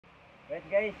Right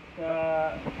guys,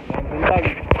 buntag.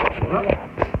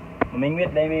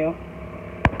 Mamingwit dahil mayo.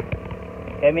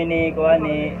 Kami ni kuha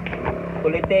ni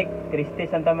Politik,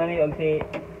 Cristi Santa Maria og si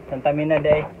Santa Mina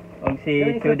dahil og si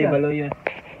Chudi Baloyos.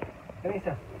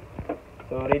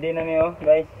 So ready na mayo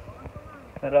guys.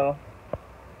 Pero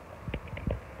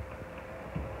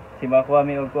si makuha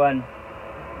mi og kuan.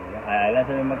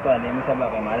 Alas na magkuhan, di mo sabak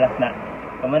kay malas na.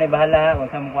 Kamo ni bahala kung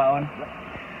sa mukhaon.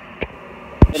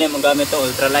 Ini menggamit to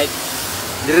ultralight.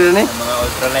 Diri ni mga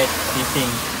ultralight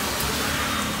fishing.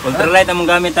 Ultralight ang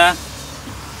menggamit ha.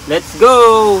 Let's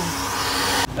go.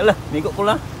 Alah, migo ko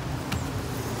lang.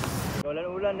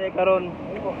 Ulan-ulan dai karon.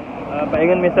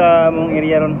 Paingon mi sa among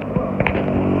area ron.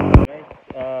 Guys,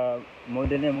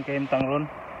 model niya mong kahimtang ron.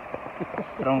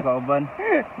 Karong kauban.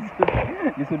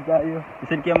 Lisod kayo.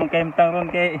 Lisod kayo mong kahimtang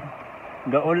ron kay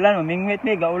gaulan, mamingwit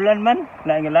ni, gaulan man.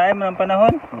 Lain-lain man ang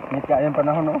panahon. ngit ka yung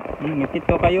panahon no. Ngipit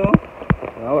ko kayo.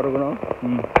 Oro ko no.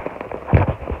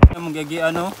 Mong gagi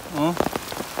ano, oh.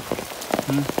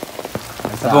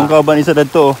 Abong kauban isa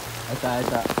dadto oh.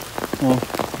 Asa. Oh.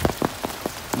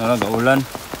 Nara gaulan.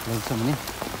 Lansa man ni.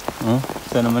 Oh,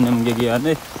 isa naman yung gigian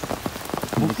eh.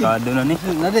 Bukado na ni.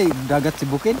 Naday dagat si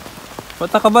bukid.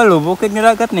 Pata kabalo, bukid ni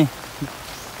dagat ni.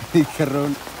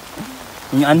 Karon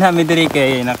Yung anha mi diri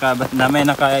kay namay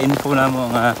naka-info na mo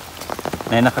nga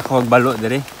na nakakuwag balo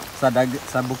diri sa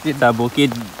bukid. sa bukid.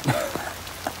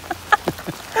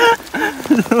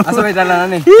 Asa may dala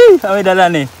na ni? Sa may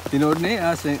dala ni. Tinuod ni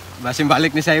basin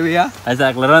balik ni Saywi ha.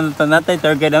 Asa klaron natay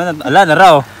tour guide naman. Ala na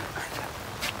raw.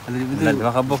 Ala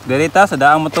makabuk diri ta sa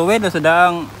daang matuwid o sa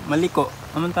daang maliko.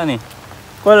 Aman ta ni?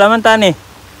 Kol aman ta ni?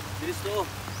 Diri to.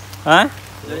 Ha?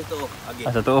 Diri to. Agi.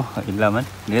 Asa to? Agila man.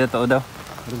 Diri to daw.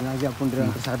 Pero lagi apon diri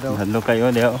ang kasada. Hadlo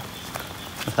kayo diha.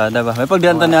 Kasada ba? May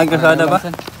pagdiantan ni ag kasada ba?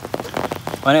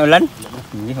 Ano ulan?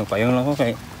 Hindi ko payong lang ko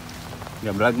kay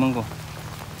ga-vlog man ko.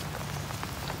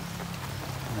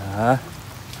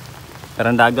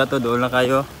 Karang dagat to, doon lang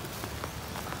kayo.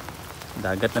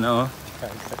 Dagat na oh.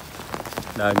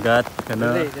 Dagat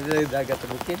kana. Dili dagat sa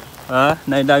bukid. Ha,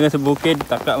 nay dagat sa bukid,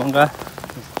 taka man ka.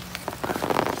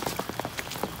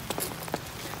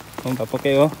 Kung papo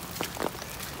kayo.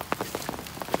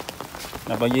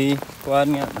 Napagi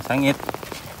kuan nga, nasangit.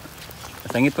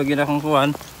 Nasangit pag yun akong kuan.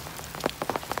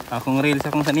 Akong reels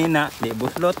akong sanina, di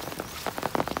buslot.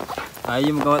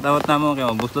 Ayaw magawat-awat na mo, kaya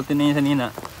mabuslot din na yung sanina.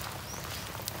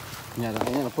 Nya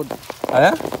na pud.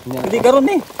 Aya? Hindi karon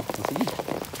ni. Sige.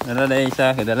 Dala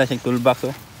isa, kadala siyang toolbox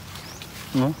oh.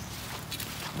 No?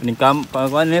 Ning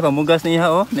kuan ni pamugas niya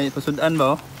oh, nay pasudan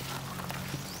ba oh.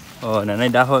 Oh,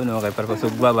 nanay dahon no kay para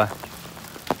pasugba ba.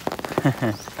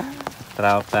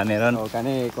 Trawak ta ni ron. Oh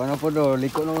kani kuno pud do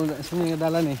liko no sini nga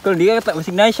dala ni. Kul di ka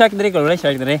basig na shark diri kul, wala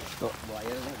shark diri.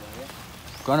 Buaya ni buaya.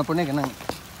 Kuno pud ni kanang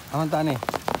amon ta ni.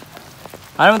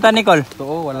 Ano man ta ni kol?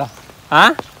 Tuo wala.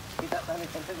 Ha?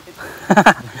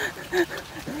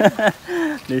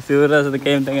 Disura sa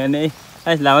kayong tangan ni.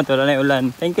 Ay, salamat wala na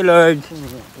ulan. Thank you Lord.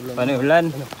 Paano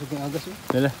ulan?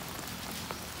 Dala.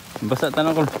 Basta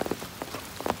tanong ko.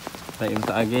 Tayo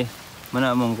sa agi.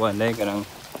 Mana among kuan dai kanang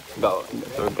gao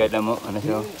tour guide mo ano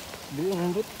siya? Dili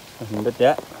nindot. Nindot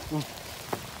ya.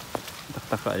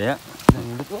 Tak-tak dia.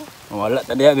 Nindot ko. Wala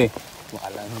ta dia be.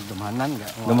 Wala dumanan ga.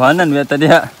 Dumanan biya ta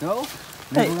dia. Oo.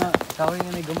 Ay, mga kaway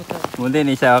nga naggamot na. Mundi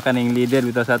ni siya kaning leader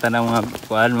bitaw sa tanang mga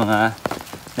kuan mga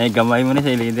naigamay mo ni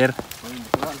sa leader.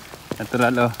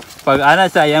 Natural oh. Pag ana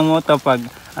sa iyang moto pag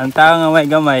ang tao nga may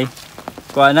gamay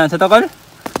kuan na sa tokol?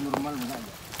 Normal mo na.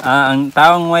 Ang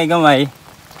taong may gamay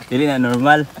dili na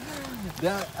normal.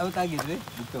 Dia ako tagi diri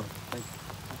dito.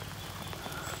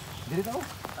 Diri ta oh.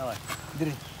 Awan.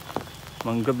 Diri.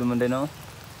 Manggab naman din oh.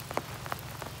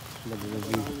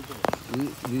 Lagi.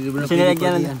 Diri ba Sini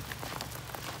lagyan.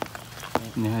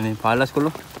 Ni palas ko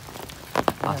lo.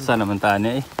 Asa naman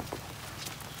tani eh.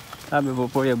 Sabi po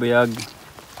po bayag.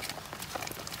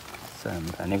 Sa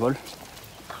tani kol.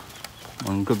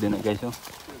 Manggab din na guys oh.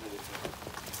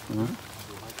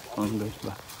 Manggab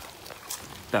ba.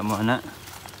 Tama na.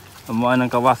 Amuan ng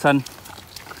kawasan.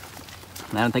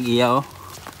 Naran tag-iya oh.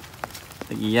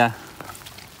 Tag-iya.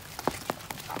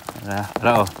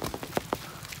 Ra oh.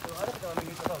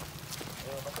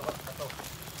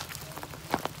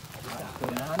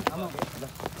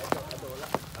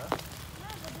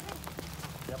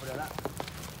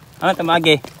 Ano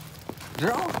tamagi?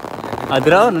 Draw.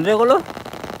 Draw, nandiyan ko lo.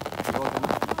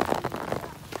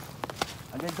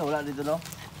 Ano ito wala dito no?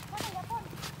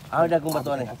 Ada kong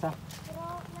bato ni.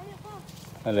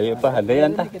 Malayo pa,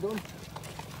 hadayan ta.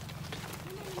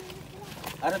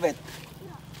 Ano bet?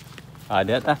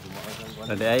 Ada ta.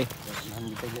 Ada ay.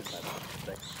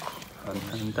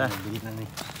 Anta.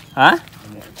 Ha?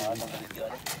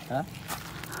 Ha?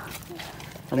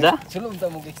 Anda? Sulong ta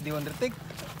mo XD Wonder Tik.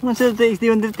 Ano sa XD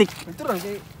Wonder Tik? Ito lang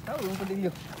kay tao yung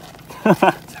padilyo.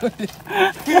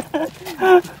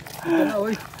 Ito na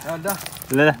oy. Ada.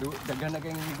 Wala. Daghan na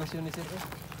kayong negosyo ni sir.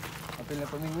 Apil na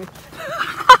pamingwit.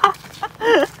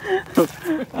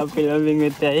 Apil na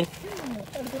pamingwit tayo.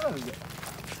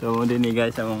 So mo din ni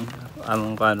guys among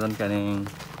karon kaning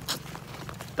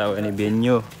tawag ni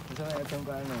venue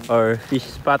or fish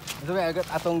spot. So may agad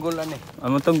atong goal ani.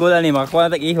 Among tunggol ani makakuha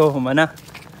na tag iho humana.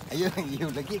 Ayun ang iho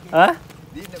lagi. Ha?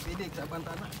 Di na pidik sa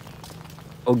pantana.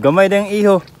 O gamay dang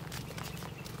iho.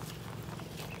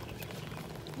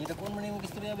 Nita ko man yung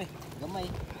istorya be. Gamay.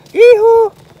 Iho.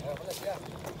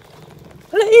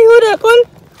 Wala iho na kol.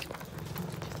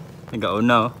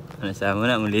 Nagauna oh. Ano sa mo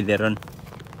na mong leader ron.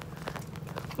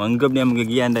 Mangrove niya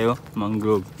magagiyan tayo.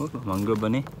 Mangrove. Oh, mangrove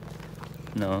ba ni?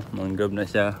 No, mangrove na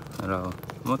siya. Araw.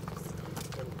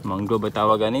 Mangrove ba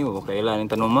tawag ani? O kailan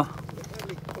yung tanong mo?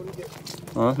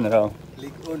 Oh, naraw.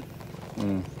 Ligon.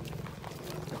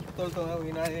 Putol to nga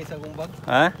ginani sa akong bag.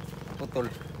 Ha? Putol.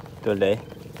 Putol day.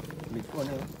 Ligon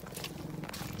eh.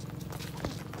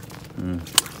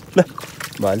 Lah,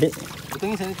 balik.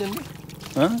 Butungin sa nito ni.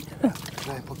 Ha?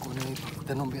 Ay pag ko na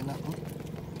tanong biyan ako.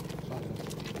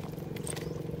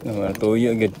 Wala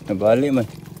tuyo agad. Nabalik man.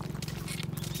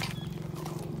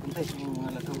 Antay sa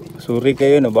mga lakaw. Sorry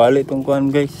kayo, nabalik tong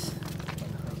kuhan guys.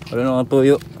 Wala nang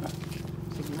tuyo.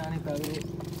 Sige na ni tayo.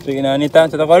 Sige na anita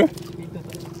sa takol. Pito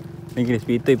sa May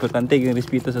respeto, importante yung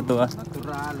respeto sa to ah.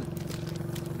 natural.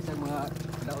 Isang mga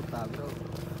daot ta bro.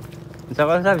 Sa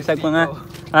ko sabi sag mga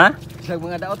ha? Isang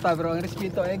mga daot ta bro ang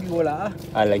respeto ay giwala ah.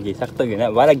 Ah lagi sakto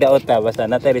gina. Balag daot ta basta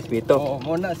natay respeto. Oo,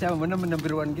 mo na siya mo na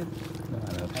number 1 gid.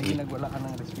 Ay nagwala ka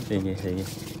ng respeto. Sige, sige.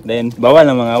 Then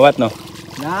bawal ang mga awat no.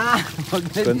 Na, wag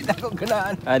na di na ko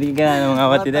ganaan. Ah di ka na ng mga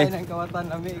awat Patay today. ng kawatan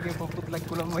ami ikay paputlag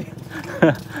ko lang mo.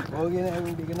 Wag na ang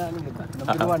di ganaan mo ba.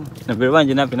 Number 1. Number 1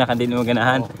 yun na pinakandin mo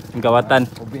ganahan. Ang kawatan.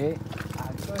 Obe.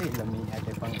 Agoy lami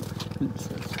ate pang.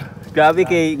 Grabe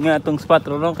kay nga tong spot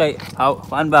ron kay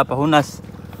kuan ba pahunas.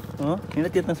 Oh,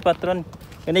 hinati tong spot ron.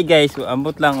 Kani guys,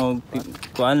 ambot lang og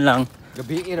kuan lang.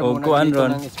 Gabi ira O, mo kuan na dito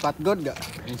ron. ng spot god ga.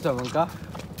 Insta man ka.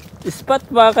 Spot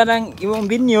ba ka ng imong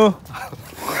binyo?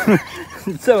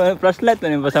 So, flashlight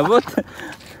na yung pasabot.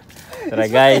 Tara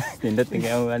guys, nindot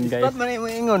nga guys. Spot man mo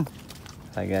ingon.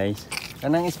 Tara guys.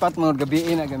 Kanang spot mo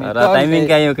gabi na gamiton. Para timing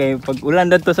kayo kay pag ulan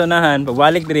dito sa unahan,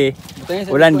 pagbalik diri.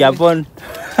 Ulan gyapon.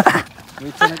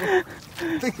 Wait sa nako.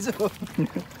 Tingso.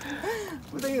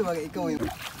 Butay ba ikaw yun.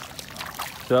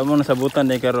 So amo na sabutan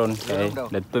day karon kay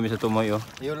dadto mi sa tumoy oh.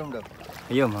 Iyolom daw.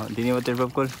 Ayo, di ni water pop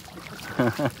call.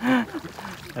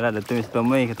 Ara dadto mi sa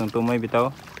tumoy katong tumoy bitaw.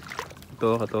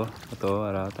 Ito,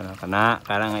 ara tanah kana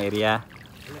karang area.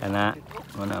 Kana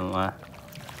una mo.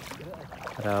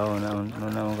 Ara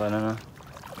una mo kana na.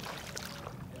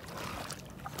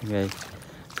 Guys.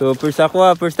 So first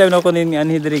time na ko nin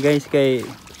anhi diri guys kay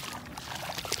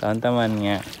tanta man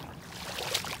nga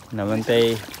naman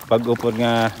tay pag-upod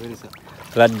nga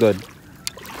Rad God.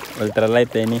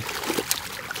 Ultralight ini.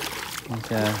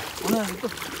 Sa Una dito.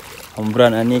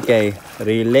 Umbran ani kay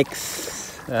relax.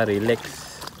 Relax.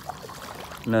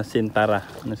 Na Sintara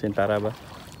ba?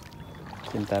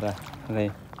 Sintara.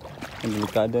 Okay. Ang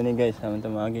delikado ni guys. Aman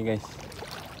tamagi guys.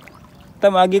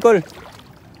 Tamagi kol.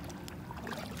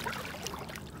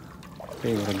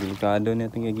 Okay, ang delikado ni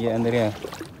itong gagiyaan diri ha.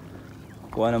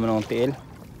 Kuha naman ang TL.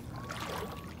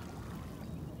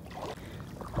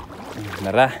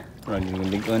 Nara,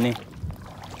 nagilig ko ni.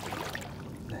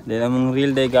 Dahil among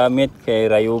reel day gamit kay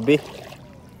Rayubi.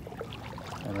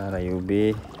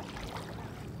 Rayubi.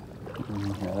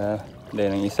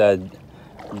 Dahil ang isa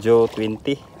Joe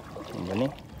 20. Ano ni?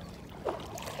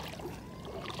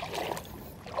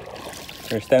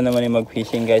 First time naman yung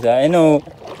mag-fishing guys. I know,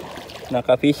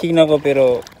 naka-fishing na ako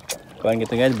pero kuhaan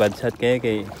gito guys, bad shot kayo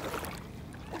kay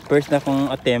first na akong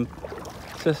attempt.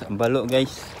 Sus, ang balo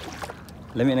guys.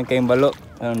 Lami na kayong balo.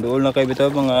 Dool na kayo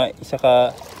bitaw mga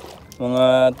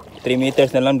mga 3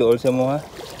 meters na lang dool sa mo ha.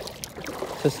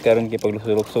 Sus, karon kay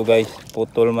paglusuro guys,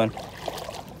 putol man.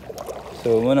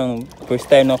 So mo nang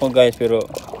first time na ako guys pero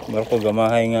marko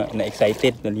gamahay nga na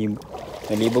excited,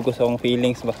 nalibog ko sa akong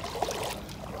feelings ba.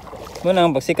 Mo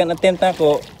nang pag second attempt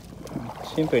ako,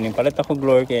 siyempre ning palit ako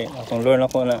lure kay akong lure na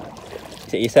ko na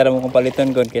isa ra mo kong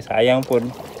paliton kon kay sayang pod.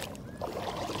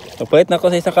 Palit na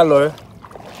ako sa isa ka lure.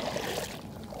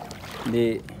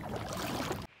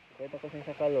 Palit ako sa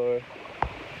isa ka lure.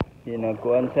 Di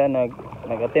nagkuan siya,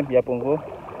 nag-attempt yapon ko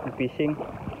ng fishing.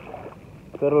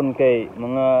 Karon kay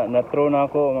mga na-throw na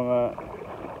ako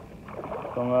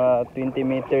mga 20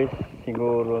 meters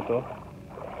siguro to.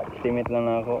 Estimate lang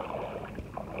na ako.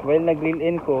 While nag-reel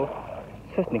in ko,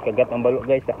 sus, nikagat ang balo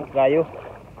guys. Ako kayo.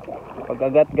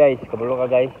 Pagkagat guys, kabalo ka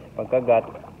guys. Pagkagat,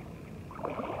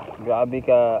 grabe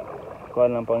ka. Kuha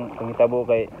lang pangitabo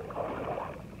kay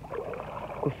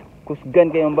kusgan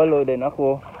kayo ang balo. Then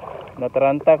ako,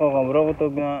 nataranta ko. Kamuro ko ito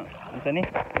nga, isa ni?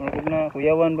 Kamuro na,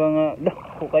 kuyawan ba nga,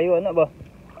 ako kayo, anak ba?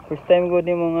 First time ko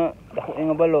ni mga dako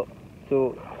nga balo.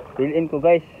 So, reel in ko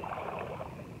guys.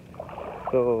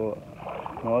 So,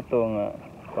 mo to nga,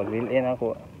 pag reel in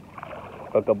ako,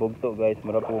 pagkabugto guys,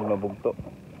 marapog nabugto.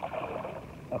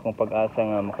 Akong pag-asa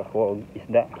nga makakuha og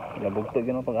isda. Nabugto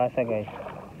gyud ang pag-asa guys.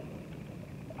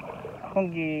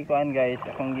 Akong gikuan guys,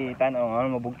 akong gitan-aw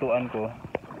nga mabugtuan ko.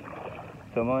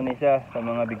 So mo ni siya sa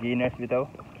mga beginners bitaw.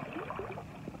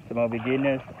 Sa mga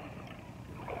beginners,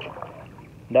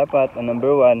 dapat ang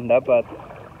number 1, dapat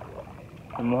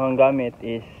imong gamit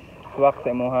is swak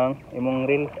sa imong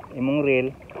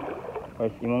reel or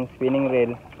imong spinning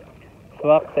reel.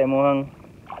 Swak sa imong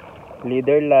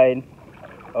leader line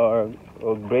or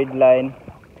braid line,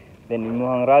 then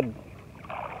imong rod.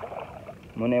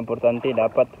 Muna importante,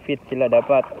 dapat fit sila,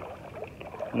 dapat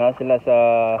na sila sa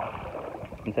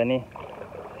unsa ni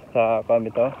sa kuan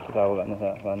bitaw, sa wala na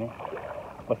sa kuan ni.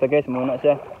 Basta guys, muna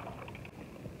siya.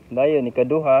 Dayon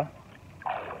ikaduha,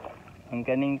 ang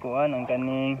kaning kuan, ang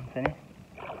kaning unsa ni?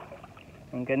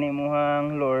 Ang kaning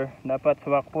muhang lure dapat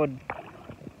swak pod.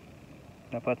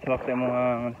 Dapat swak sa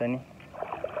imong unsa ni?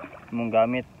 Imong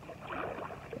gamit.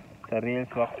 Sa reel,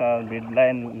 swak sa braid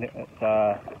line,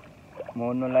 sa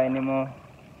mono line nimo,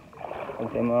 pag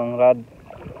sa imong rod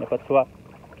dapat swak.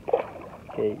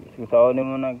 Okay, susaon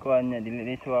nimo nagkuhan niya, dili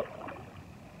ni swak.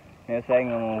 Ngayon sa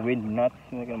nga wind nuts,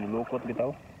 mulukot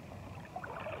bitaw.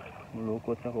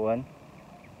 Mulukot sa kuhan.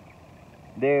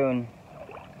 Dayon,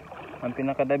 ang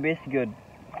pinaka the best good,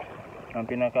 ang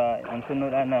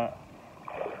sunod ana,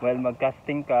 while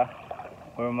mag-casting ka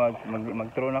or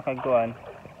mag-throw na kag kuhan,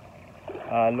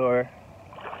 lure,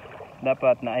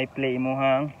 dapat na i-play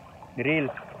imuhang reel,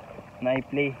 na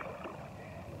i-play.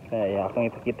 Kaya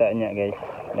akong ipakita niya guys,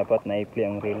 dapat na i-play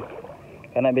ang reel.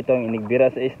 Kana bitong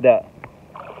inigbira sa isda,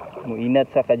 muinat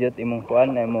sa kajot imong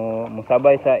kuan, ay mo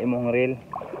sabay sa imong reel.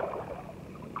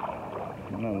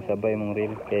 Musabay imong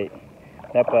reel kay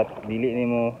dapat dili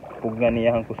nimo pugnan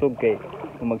niya ang kusog, kay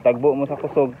kung magtagbo mo sa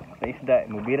kusog sa isda,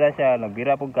 mubira siya,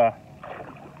 nagbira pug ka,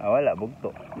 wala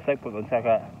bugto. Bisag pag unsa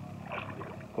ka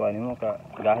kuan nimo ka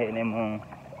gahi na imong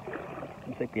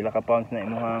bisag pila ka pounds na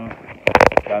imong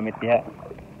gamit diha.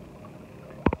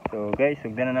 So guys,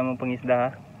 sugdan na namang pangisda ha.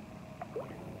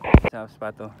 Sa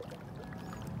spato.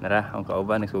 Nara, ang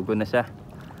kauban nagsugod na siya.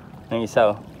 Ang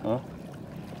isa oh.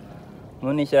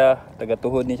 Muni siya,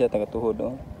 taga-tuhod ni siya, taga-tuhod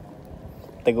oh.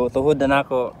 Taga-tuhod na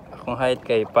ako. Akong height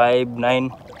kay 5'9"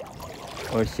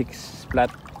 or 6 flat.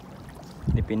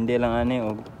 Depende lang ani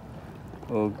og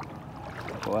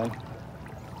kuan.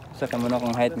 Sa kamo na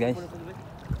akong height guys.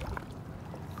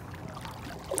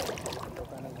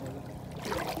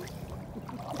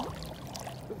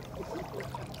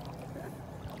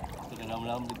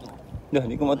 Dah,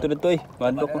 di ko matulad to eh.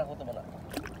 Madlo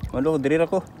ko, diri ra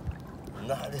ko.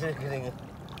 Nah, diri gini.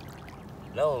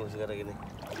 Law sigara gini.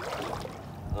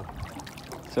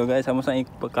 So guys, amo sa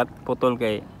ipagkat putol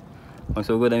kay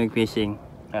magsugod ang fishing.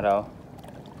 Araw.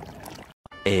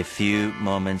 A few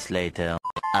moments later.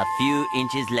 A few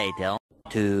inches later.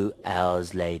 2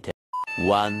 hours later.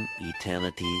 1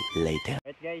 eternity later.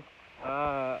 Right guys,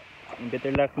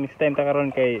 better luck next time ta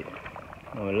karon kay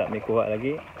wala may kuha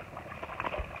lagi.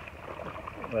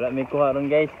 Wala may kuha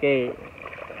ron guys kay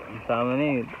sama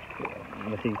ni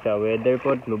masig sa weather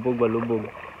pod, lubog ba lubog.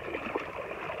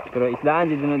 Pero isdaan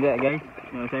dito na guys.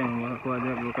 Ano say makakuha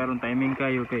dito karon timing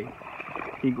kayo kay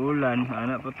tig-ulan,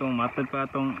 ana pa tong matod pa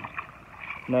tong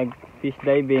nag fish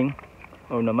diving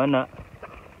o naman na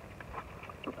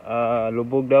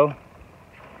lubog daw.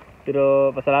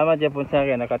 Pero pasalamat siya po sa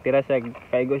akin, nakatira siya,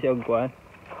 kaigo siya og kuan,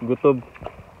 gutob.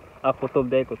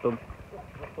 Kutob day, kutob.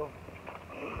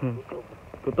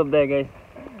 Kutob day guys.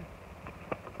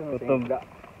 Kutob.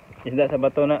 Isda sa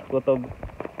bato na, kutob.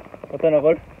 Kutob na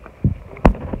kol.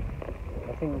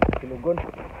 Kasing tilugon.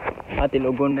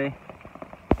 Tilugon day.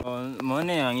 Mo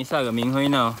ni ang isa gaminghoy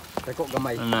na oh. Dako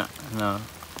gamay. Ana, no.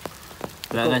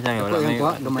 Wala na siya,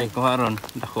 wala may kuha ron,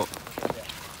 dako.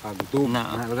 Gutob. Na,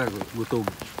 gutob.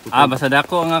 basta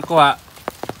dako nga kuha.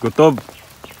 Gutob.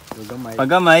 Gamay.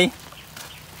 Pagamay.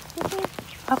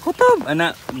 Kutob.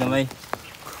 Ana, gamay.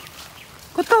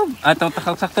 Kutob. Atong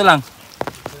takaw sakto lang.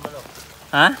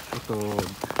 Ha? Gutob.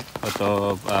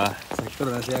 Kutob. Sakto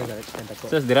na siya dako.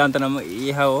 Sus dira ta na mo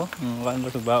ihaw oh. Kuan ba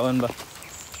subaon ba?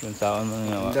 Kung saan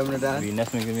mga Indam na daan. Binas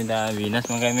man kami da, binas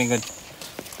man kami gud.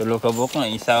 Tulo ka buk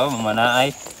ng isa oh, mamanaay.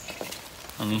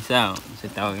 Ang isa, sa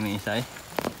tawag ng isa eh.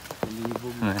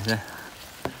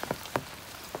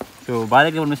 So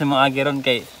balik naman sa mga agiron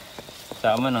kay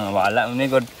sama nang wala man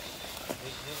gud.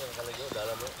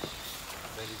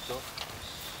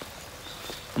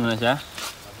 Ano siya?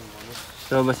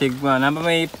 So basig na pa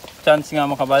may chance nga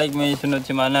makabalik may sunod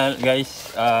semana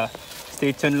guys.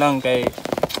 Stay tuned lang kay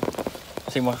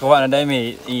kasi makakuha na dahil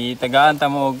may itagaan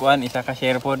ta mo og kuan isa ka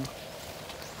share pod.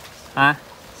 Ha?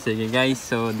 Sige guys,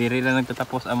 so diri lang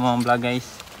nagtatapos ang mga vlog guys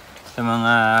sa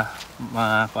mga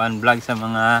kuan vlog sa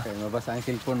mga Kaya mabasa ang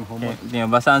cellphone mahumod. di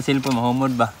mabasa ang cellphone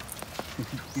mahumod ba?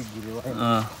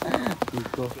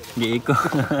 Giiko.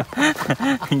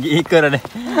 Giiko ra dai.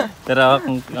 Pero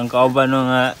kung ang kauban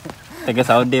ng taga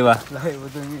Saudi ba? Lahi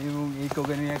mo itong imong iko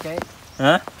ganyan kay?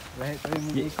 Ha? Lahi ito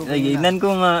imong iko Lagi nan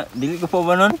ko nga dili ko pa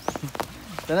ba nun?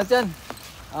 Tanat yan.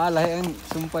 Lahi ang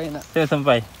sumpay na. Sige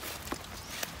sampay.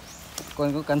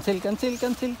 Kuhan ko cancel.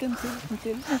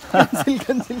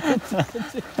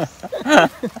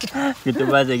 Gitu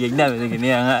ba sa gigna? Sige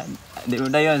niya nga. Di mo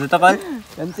dayon sa takal.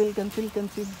 Cancel.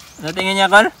 Ano tingin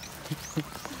niya kal?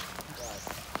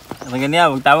 Ano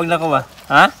ganyan? Magtawag na ko ba?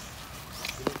 Ha?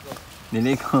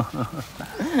 Dili ko.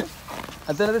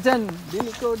 Ato na dyan.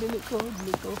 Dili ko.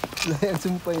 Lahi ang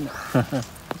sumpay na.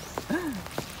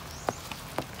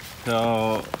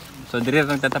 So diri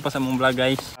lang tatapos ang mong vlog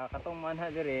guys. Katong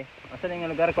manha diri. Asa na nga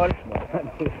lugar kol?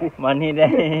 Manhi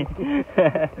dai.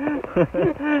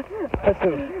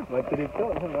 Matrito.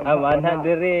 Manha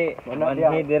diri.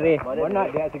 Manhi diri. Mana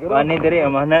dia siguro. Manhi diri,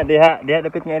 manha diha. Diha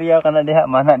dapit nga area kana diha,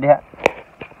 manha diha.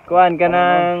 Kuan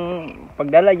kanang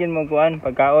pagdala gyud mo kuan,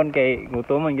 pagkaon kay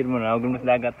gutomon gyud mo na, ug mas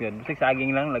dagat gyud. Bisig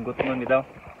saging lang lagot mo bitaw.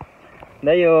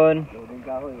 Dayon. Loading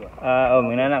kahoy ba?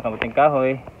 Minana kamuting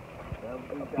kahoy.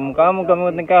 Kung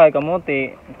kamuting kahoy,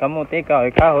 kamuti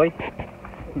kahoy.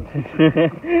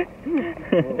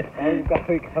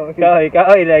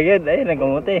 Kahoy lang yun. Ay,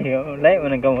 nagkamuti. Lahat mo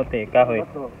nagkamuti, kahoy.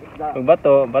 Pag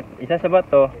bato, isa sa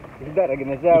bato. Isda lagi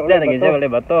na siya.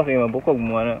 Wala bato. Kaya mabukog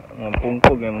mo, mga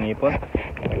pungkog, mga ngipon.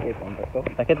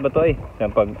 Sakit bato eh.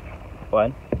 Pag,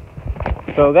 kuhan.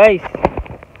 So guys,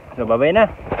 so bye-bye na.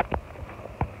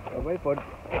 Bye pod.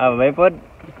 Bye-bye pod.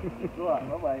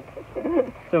 Bye.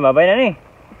 So bye-bye na ni.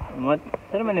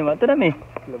 Saan naman ni? Mato na mi.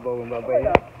 Labaw kong babay.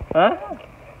 Ha?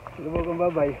 Labaw kong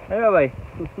babay. Ay, bye-bye.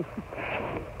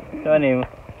 So ano yun?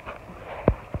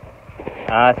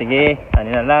 Sige. Ano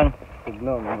na lang.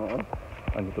 Tugnaw mo.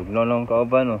 Magtugnaw lang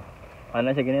kauban, oh.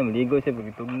 Ano siya ganyan? Maligo siya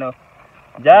pagtugnaw.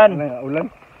 Diyan!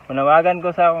 Ulan. Manawagan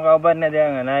ko sa akong kauban na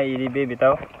diyan nga na IDB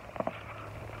bitaw.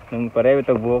 Nung pareho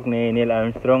ito buhok ni Neil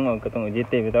Armstrong o katong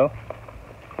UGT bitaw.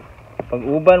 Pag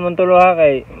uban mong tulo ha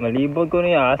kay malibog ko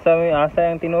niya. Asa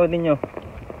yung tinuod ninyo.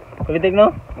 Palitik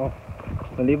no? Oh.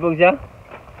 Malibog siya.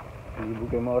 Malibog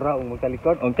kay maura o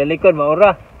magtalikod. Ang talikod,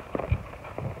 maura.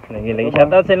 Lagi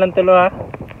shoutout sa ilang tulo ha.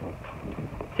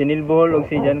 Si Neil Buhol o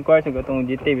si John Quartz o katong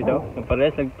UGT bitaw. Yung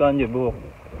parehas nagtuan yun buhok.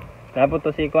 Napot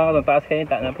to si Kuang katong taas kayo.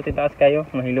 Napot si taas kayo.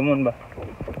 Mahilumon ba?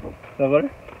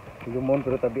 Sabol? Hilumon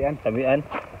pero tabian.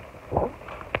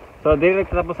 So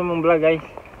direct tapos sa mong vlog guys.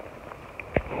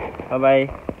 Bye bye.